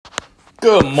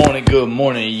Good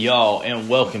morning, y'all, and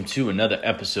welcome to another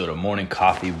episode of Morning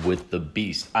Coffee with the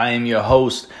Beast. I am your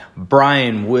host,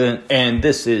 Brian Wynn, and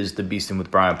this is the Beastin'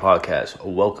 with Brian podcast.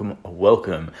 Welcome.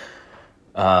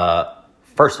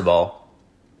 First of all,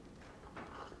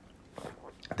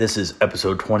 this is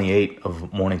episode 28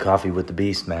 of Morning Coffee with the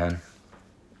Beast, man.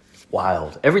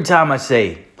 Wild. Every time I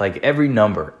say, every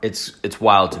number, it's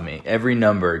wild to me. Every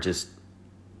number just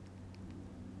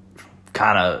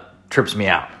kind of trips me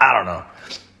out. I don't know.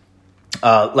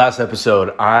 Last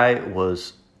episode, I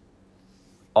was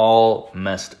all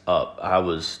messed up. I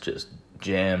was just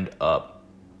jammed up.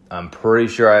 I'm pretty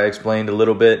sure I explained a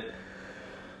little bit,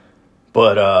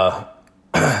 but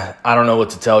I don't know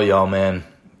what to tell y'all, man.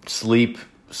 Sleep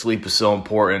is so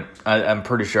important. I'm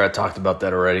pretty sure I talked about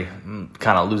that already. I'm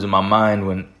kind of losing my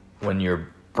mind when your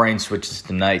brain switches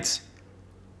to nights.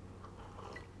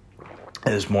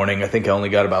 This morning, I think I only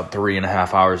got about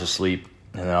 3.5 hours of sleep,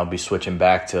 and then I'll be switching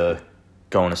back to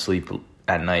going to sleep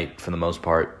at night for the most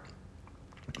part.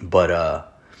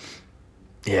 But,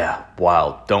 yeah,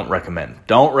 wild. Don't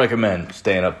recommend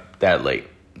staying up that late.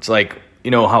 It's like,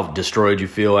 you know how destroyed you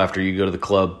feel after you go to the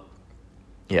club?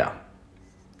 Yeah,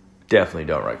 definitely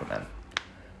don't recommend.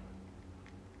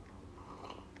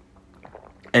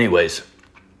 Anyways,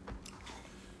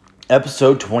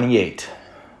 episode 28.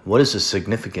 What is the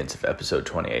significance of episode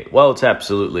 28? Well, it's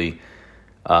absolutely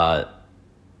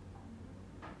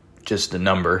just a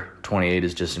number. 28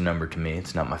 is just a number to me.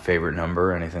 It's not my favorite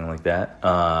number or anything like that.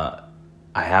 I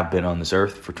have been on this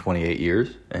earth for 28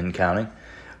 years and counting.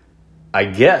 I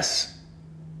guess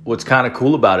what's kind of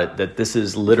cool about it, that this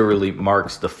is literally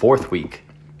marks the fourth week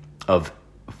of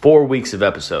 4 weeks of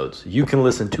episodes. You can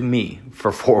listen to me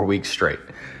for 4 weeks straight.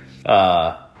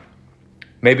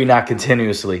 Maybe not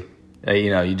continuously.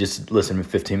 You just listen to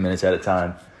 15 minutes at a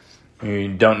time.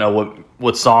 You don't know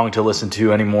what song to listen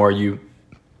to anymore. You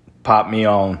pop me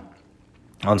on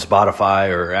Spotify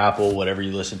or Apple, whatever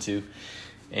you listen to,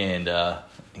 and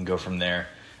go from there.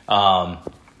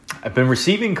 I've been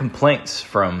receiving complaints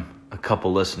from a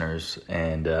couple listeners,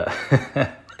 and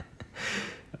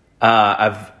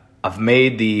I've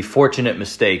made the fortunate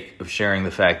mistake of sharing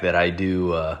the fact that I've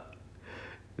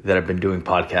been doing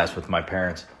podcasts with my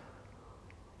parents.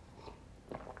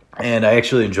 And I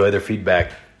actually enjoy their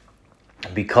feedback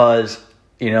because,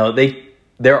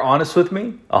 they're honest with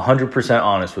me, 100%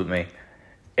 honest with me.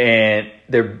 And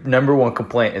their number one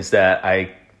complaint is that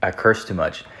I curse too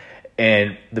much.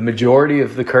 And the majority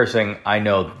of the cursing I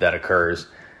know that occurs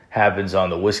happens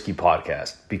on the Whiskey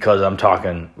podcast because I'm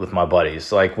talking with my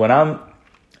buddies.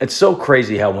 It's so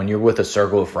crazy how when you're with a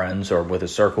circle of friends or with a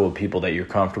circle of people that you're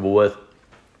comfortable with,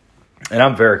 and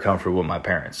I'm very comfortable with my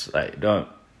parents.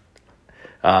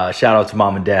 Shout out to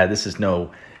mom and dad. This is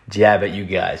no jab at you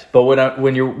guys. But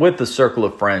when you're with a circle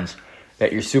of friends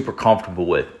that you're super comfortable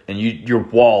with, and your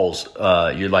walls,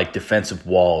 your defensive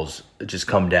walls just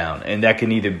come down. And that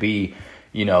can either be,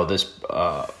 this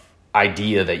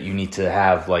idea that you need to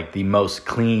have the most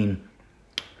clean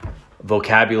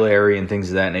vocabulary and things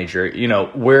of that nature.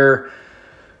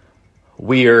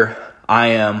 I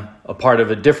am a part of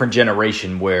a different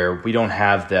generation where we don't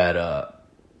have that,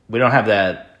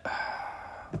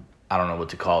 I don't know what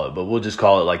to call it, but we'll just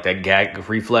call it that gag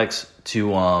reflex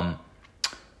to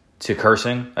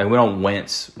cursing. We don't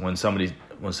wince when somebody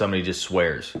just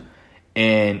swears.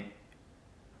 And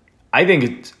I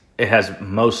think it has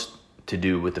most to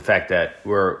do with the fact that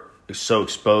we're so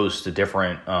exposed to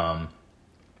different,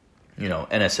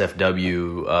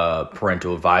 NSFW,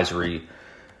 parental advisory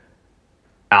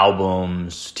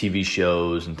albums, TV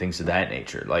shows, and things of that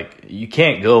nature. You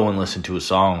can't go and listen to a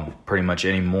song pretty much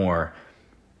anymore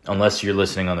unless you're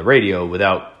listening on the radio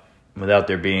without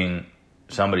there being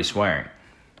somebody swearing.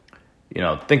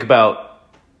 Think about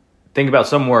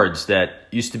some words that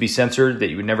used to be censored that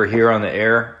you would never hear on the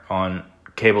air on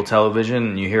cable television,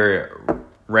 and you hear it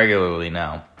regularly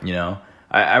now.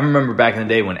 I remember back in the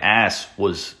day when ass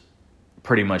was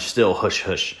pretty much still hush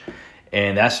hush,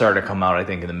 and that started to come out, I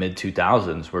think, in the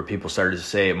mid-2000s, where people started to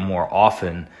say it more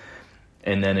often,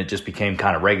 and then it just became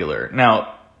kind of regular.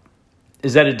 Now,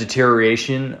 is that a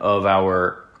deterioration of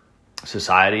our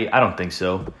society? I don't think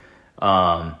so.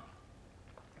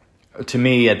 To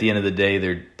me, at the end of the day,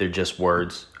 they're just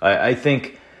words. I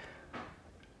think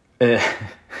it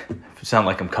sound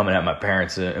like I'm coming at my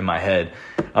parents in my head.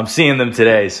 I'm seeing them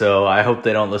today, so I hope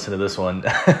they don't listen to this one.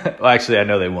 Well, actually, I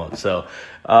know they won't. So,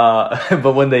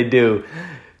 but when they do,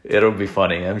 it'll be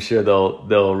funny. I'm sure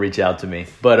they'll reach out to me.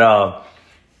 But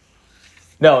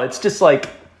no, it's just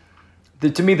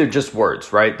to me, they're just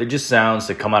words, right? They're just sounds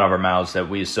that come out of our mouths that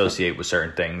we associate with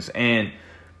certain things. And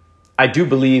I do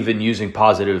believe in using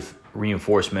positive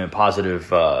reinforcement,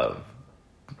 positive,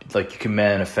 like you can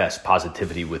manifest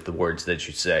positivity with the words that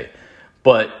you say.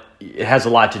 But it has a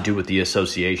lot to do with the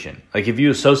association. Like if you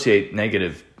associate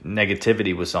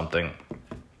negativity with something,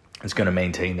 it's going to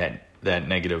maintain that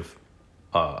negative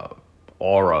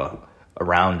aura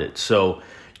around it. So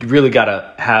you really got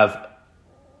to have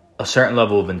a certain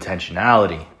level of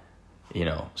intentionality,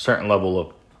 certain level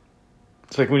of,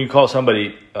 it's like when you call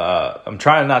somebody, I'm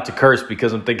trying not to curse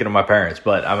because I'm thinking of my parents,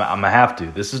 but I'm going to have to.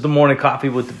 This is the morning coffee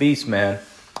with the beast, man.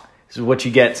 This is what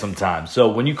you get sometimes. So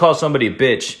when you call somebody a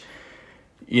bitch,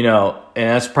 and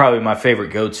that's probably my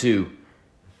favorite go-to,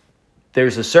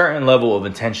 there's a certain level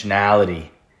of intentionality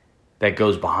that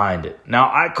goes behind it. Now,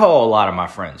 I call a lot of my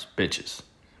friends bitches,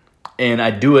 and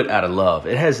I do it out of love.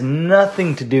 It has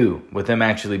nothing to do with them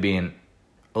actually being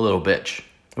a little bitch.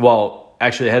 Well,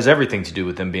 actually, it has everything to do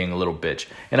with them being a little bitch.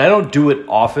 And I don't do it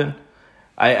often.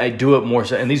 I do it more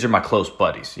so, and these are my close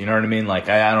buddies. You know what I mean? Like,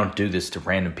 I don't do this to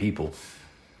random people.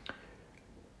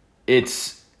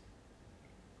 It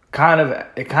kind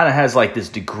of has like this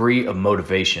degree of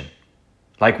motivation.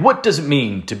 Like, what does it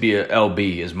mean to be a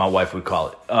LB, as my wife would call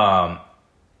it?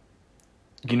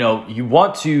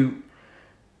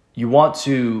 You want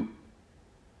to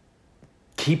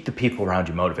keep the people around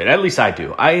you motivated. At least I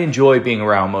do. I enjoy being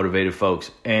around motivated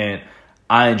folks, and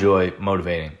I enjoy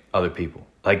motivating other people.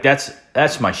 Like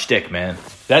that's my shtick, man.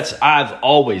 I've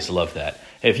always loved that.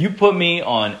 If you put me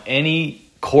on any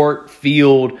court,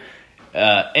 field,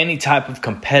 any type of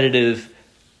competitive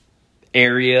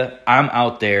area, I'm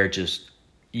out there just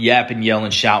yapping,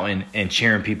 yelling, shouting, and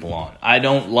cheering people on. I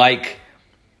don't like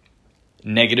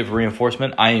negative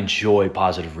reinforcement. I enjoy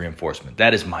positive reinforcement.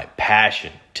 That is my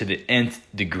passion to the nth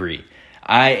degree.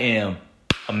 I am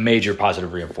a major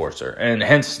positive reinforcer, and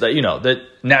hence that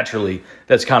naturally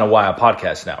that's kind of why I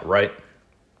podcast now, right?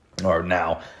 Or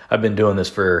now I've been doing this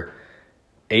for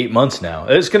 8 months now.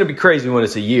 It's going to be crazy when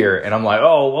it's a year, and I'm like,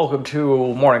 oh, welcome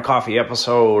to Morning Coffee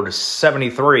episode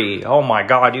 73. Oh my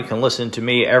God, you can listen to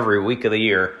me every week of the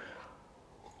year.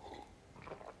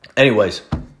 Anyways,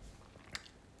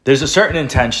 there's a certain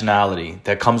intentionality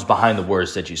that comes behind the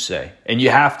words that you say, and you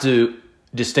have to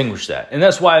distinguish that. And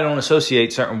that's why I don't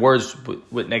associate certain words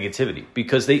with negativity,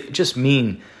 because they just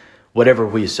mean whatever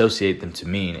we associate them to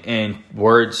mean, and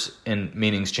words and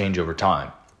meanings change over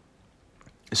time.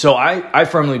 So I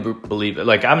firmly believe,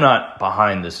 like, I'm not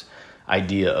behind this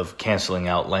idea of canceling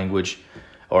out language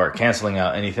or canceling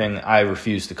out anything. I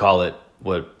refuse to call it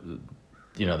what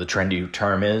the trendy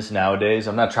term is nowadays.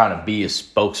 I'm not trying to be a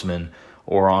spokesman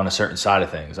or on a certain side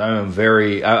of things.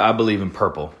 I believe in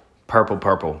purple.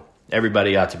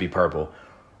 Everybody ought to be purple.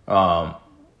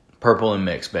 Purple and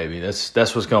mix, baby. That's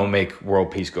what's going to make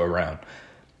world peace go around.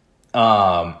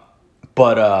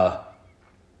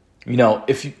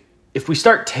 If we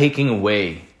start taking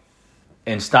away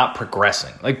and stop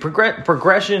progressing, like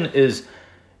progression is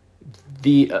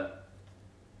the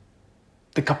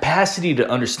capacity to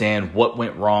understand what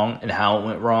went wrong and how it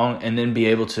went wrong, and then be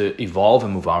able to evolve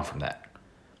and move on from that.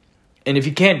 And if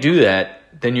you can't do that,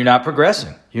 then you're not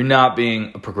progressing. You're not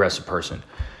being a progressive person.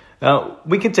 Now,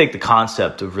 we can take the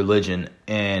concept of religion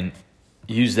and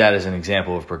use that as an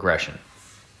example of progression.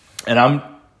 And I'm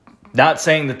not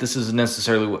saying that this is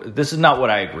not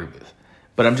what I agree with,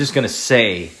 but I'm just going to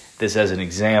say this as an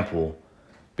example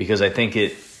because I think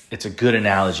it's a good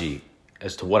analogy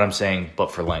as to what I'm saying,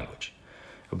 but for language.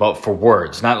 For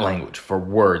words, not language, for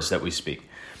words that we speak.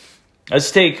 Let's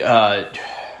take...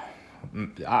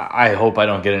 I hope I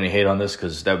don't get any hate on this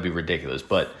because that would be ridiculous.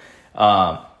 But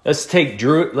let's say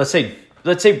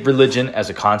religion as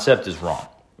a concept is wrong.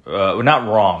 Not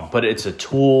wrong, but it's a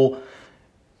tool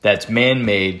that's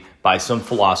man-made by some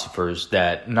philosophers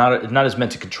that not is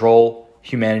meant to control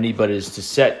humanity, but is to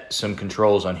set some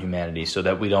controls on humanity so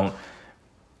that we don't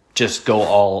just go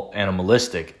all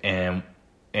animalistic and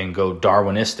go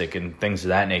Darwinistic and things of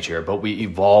that nature, but we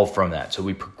evolve from that. So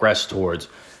we progress towards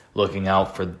looking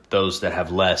out for those that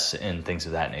have less and things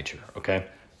of that nature, okay?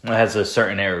 It has a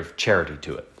certain air of charity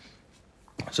to it.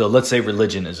 So let's say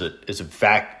religion is a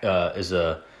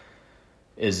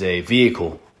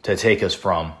vehicle to take us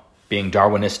from being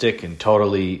Darwinistic and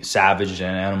totally savage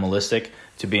and animalistic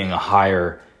to being a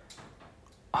higher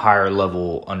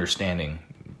level understanding,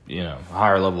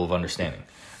 higher level of understanding,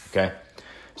 okay?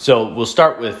 So we'll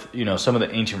start with, some of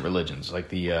the ancient religions, like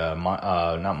the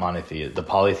the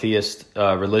polytheist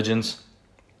religions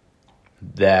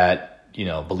that,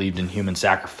 believed in human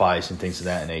sacrifice and things of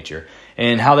that nature,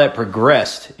 and how that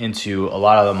progressed into a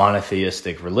lot of the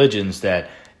monotheistic religions that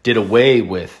did away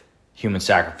with human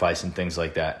sacrifice and things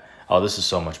like that. Oh, this is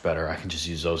so much better. I can just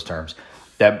use those terms.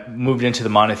 That moved into the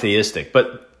monotheistic.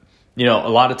 But a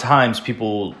lot of times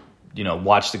people,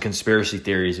 watch the conspiracy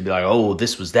theories and be like, oh,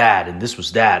 this was that and this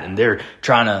was that, and they're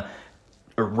trying to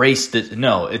erase this.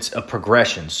 No, it's a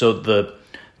progression. So the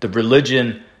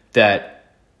religion that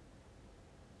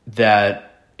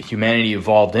humanity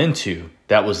evolved into,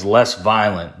 that was less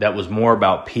violent, that was more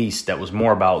about peace, that was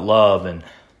more about love and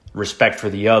respect for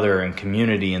the other and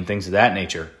community and things of that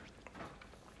nature,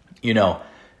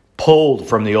 pulled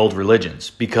from the old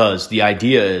religions, because the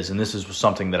idea is, and this is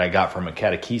something that I got from a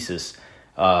catechesis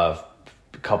a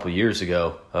couple years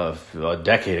ago, a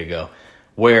decade ago,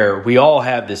 where we all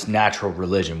have this natural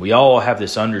religion. We all have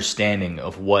this understanding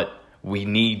of what we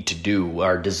need to do,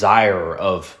 our desire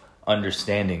of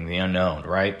understanding the unknown,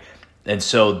 right? And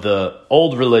so the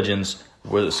old religions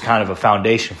was kind of a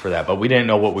foundation for that, but we didn't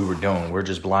know what we were doing. We're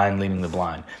just blind leading the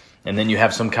blind. And then you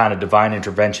have some kind of divine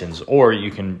interventions, or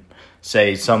you can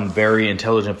say some very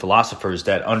intelligent philosophers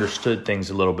that understood things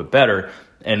a little bit better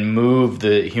and move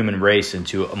the human race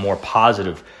into a more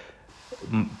positive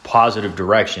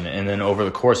direction. And then over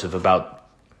the course of about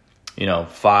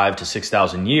 5,000 to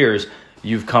 6,000 years,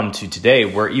 you've come to today,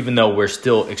 where even though we're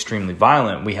still extremely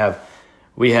violent, we have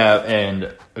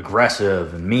and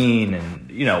aggressive and mean, and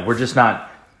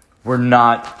we're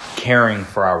not caring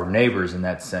for our neighbors in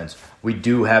that sense. We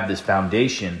do have this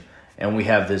foundation, and we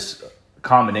have this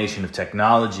combination of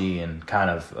technology and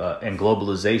and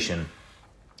globalization,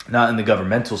 not in the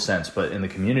governmental sense, but in the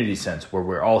community sense, where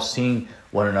we're all seeing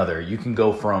one another. You can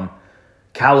go from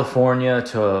California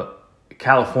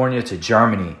to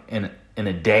Germany in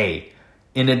a day.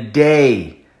 In a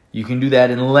day, you can do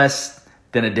that in less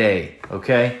than a day.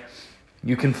 Okay,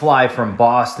 you can fly from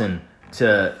Boston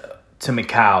to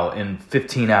Macau in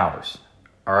 15 hours.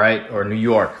 All right, or New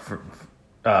York,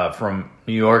 from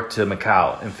New York to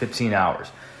Macau in 15 hours.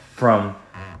 From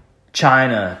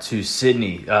China to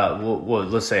Sydney,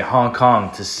 let's say Hong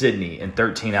Kong to Sydney in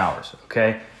 13 hours.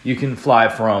 Okay, you can fly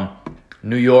from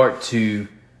New York to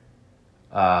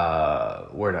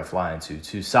where did I fly into?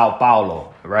 To Sao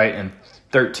Paulo, right? In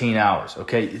 13 hours.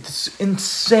 Okay, it's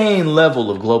insane level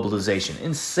of globalization,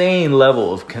 insane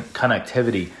level of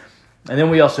connectivity, and then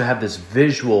we also have this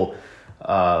visual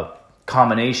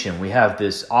combination. We have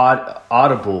this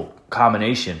audible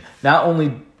combination. Not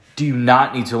only do you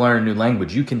not need to learn a new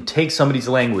language, you can take somebody's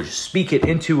language, speak it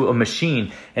into a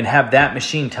machine, and have that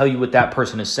machine tell you what that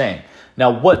person is saying.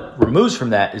 Now, what removes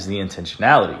from that is the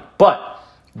intentionality, but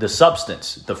the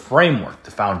substance, the framework,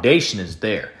 the foundation is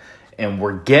there, and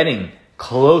we're getting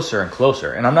closer and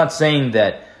closer. And I'm not saying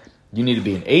that you need to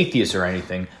be an atheist or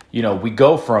anything. We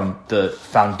go from the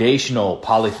foundational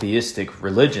polytheistic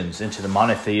religions into the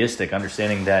monotheistic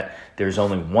understanding that there's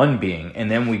only one being. And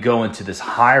then we go into this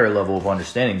higher level of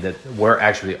understanding that we're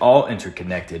actually all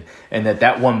interconnected, and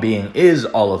that one being is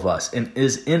all of us and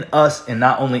is in us, and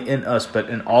not only in us, but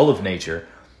in all of nature.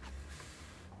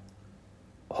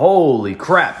 Holy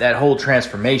crap, that whole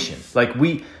transformation.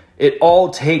 It all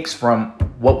takes from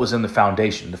what was in the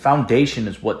foundation. The foundation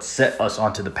is what set us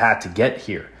onto the path to get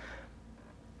here.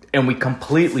 And we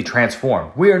completely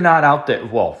transform. We are not out there.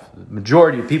 Well, the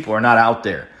majority of people are not out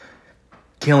there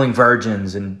killing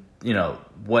virgins and,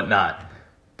 whatnot,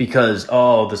 because,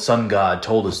 the sun god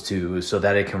told us to, so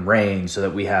that it can rain, so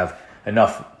that we have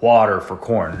enough water for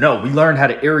corn. No, we learned how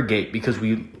to irrigate because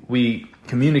we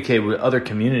communicated with other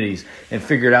communities and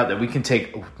figured out that we can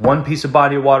take one piece of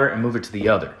body of water and move it to the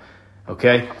other.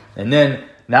 Okay? And then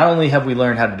not only have we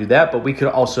learned how to do that, but we could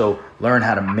also learn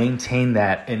how to maintain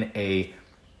that in a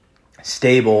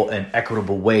stable and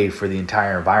equitable way for the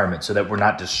entire environment, so that we're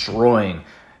not destroying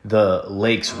the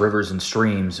lakes, rivers, and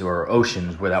streams or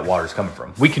oceans where that water is coming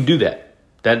from. We can do that.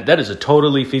 That is a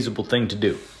totally feasible thing to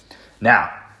do.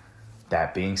 Now,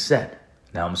 that being said,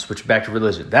 now I'm going to switch back to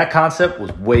religion. That concept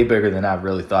was way bigger than I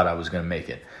really thought I was going to make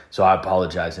it. So I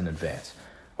apologize in advance,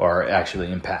 or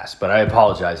actually in past, but I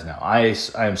apologize now. I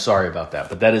am sorry about that.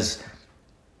 But that is,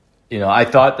 I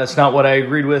thought that's not what I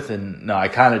agreed with. And no, I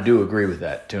kind of do agree with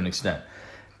that to an extent.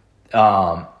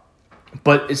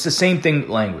 But it's the same thing with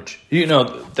language.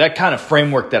 That kind of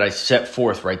framework that I set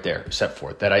forth,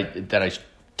 that I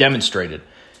demonstrated,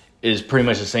 is pretty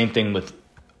much the same thing with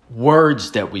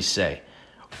words that we say.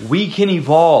 We can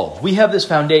evolve. We have this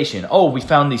foundation. Oh, we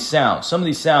found these sounds. Some of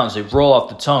these sounds, they roll off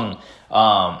the tongue.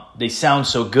 They sound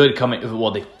so good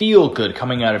they feel good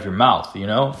coming out of your mouth,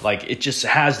 It just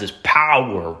has this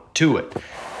power to it.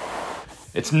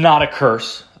 It's not a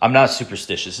curse. I'm not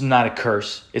superstitious. It's not a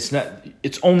curse.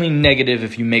 It's only negative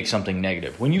if you make something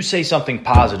negative. When you say something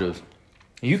positive,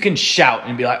 you can shout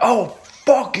and be like, "Oh,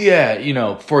 fuck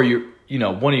yeah," for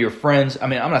one of your friends, I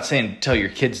mean, I'm not saying tell your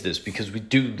kids this because we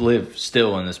do live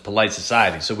still in this polite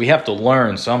society. So we have to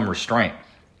learn some restraint.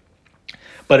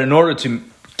 But in order to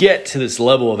get to this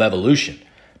level of evolution,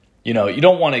 you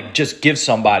don't want to just give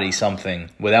somebody something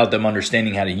without them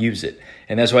understanding how to use it.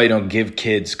 And that's why you don't give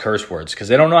kids curse words, because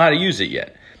they don't know how to use it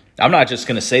yet. I'm not just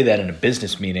going to say that in a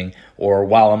business meeting or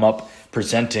while I'm up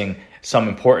presenting some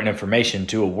important information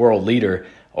to a world leader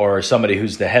or somebody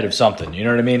who's the head of something. You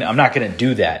know what I mean? I'm not going to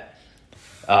do that.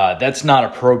 That's not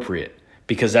appropriate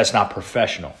because that's not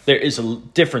professional. There is a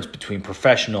difference between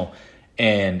professional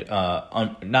and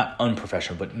not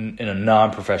unprofessional, but in a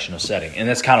non-professional setting. And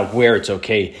that's kind of where it's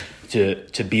okay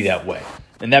to be that way.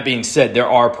 And that being said, there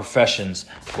are professions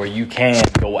where you can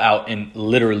go out and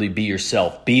literally be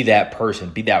yourself. Be that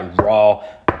person. Be that raw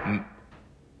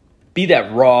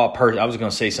person. I was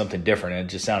going to say something different, and it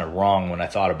just sounded wrong when I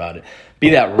thought about it. Be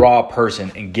that raw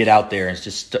person and get out there and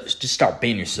just start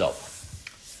being yourself.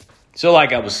 So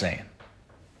like I was saying,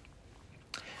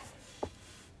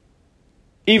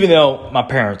 even though my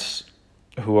parents,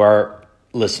 who are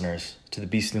listeners to the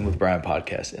Beasting with Brian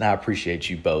podcast, and I appreciate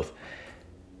you both,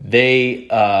 they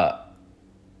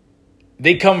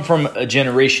come from a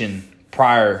generation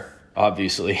prior,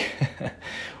 obviously,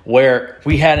 where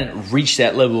we hadn't reached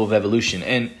that level of evolution.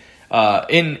 And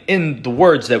in the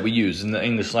words that we use, in the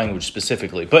English language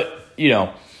specifically. But,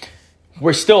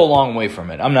 we're still a long way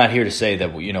from it. I'm not here to say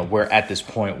that, we're at this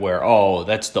point where,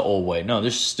 that's the old way. No,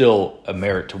 there's still a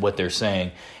merit to what they're saying.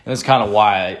 And that's kind of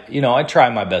why, I try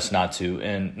my best not to.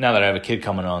 And now that I have a kid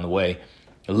coming on the way,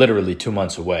 literally 2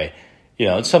 months away,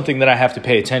 it's something that I have to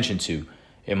pay attention to.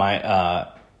 And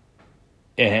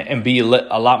be a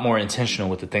lot more intentional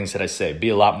with the things that I say. Be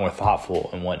a lot more thoughtful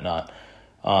and whatnot.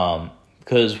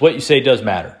 Because what you say does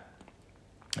matter.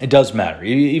 It does matter.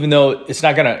 Even though it's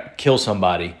not going to kill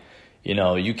somebody,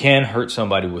 you can hurt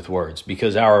somebody with words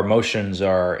because our emotions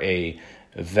are a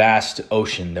vast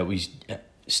ocean that we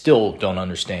still don't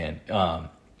understand.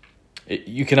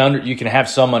 You can have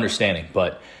some understanding,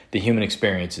 but the human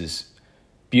experience is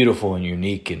beautiful and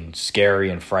unique and scary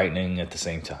and frightening at the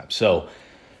same time. So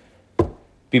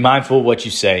be mindful of what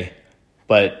you say,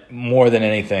 but more than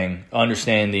anything,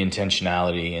 understand the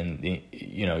intentionality and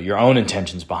your own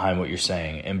intentions behind what you're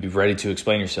saying, and be ready to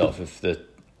explain yourself if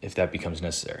that becomes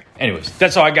necessary. Anyways,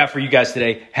 that's all I got for you guys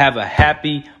today. Have a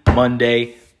happy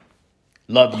Monday.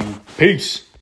 Love you. Peace.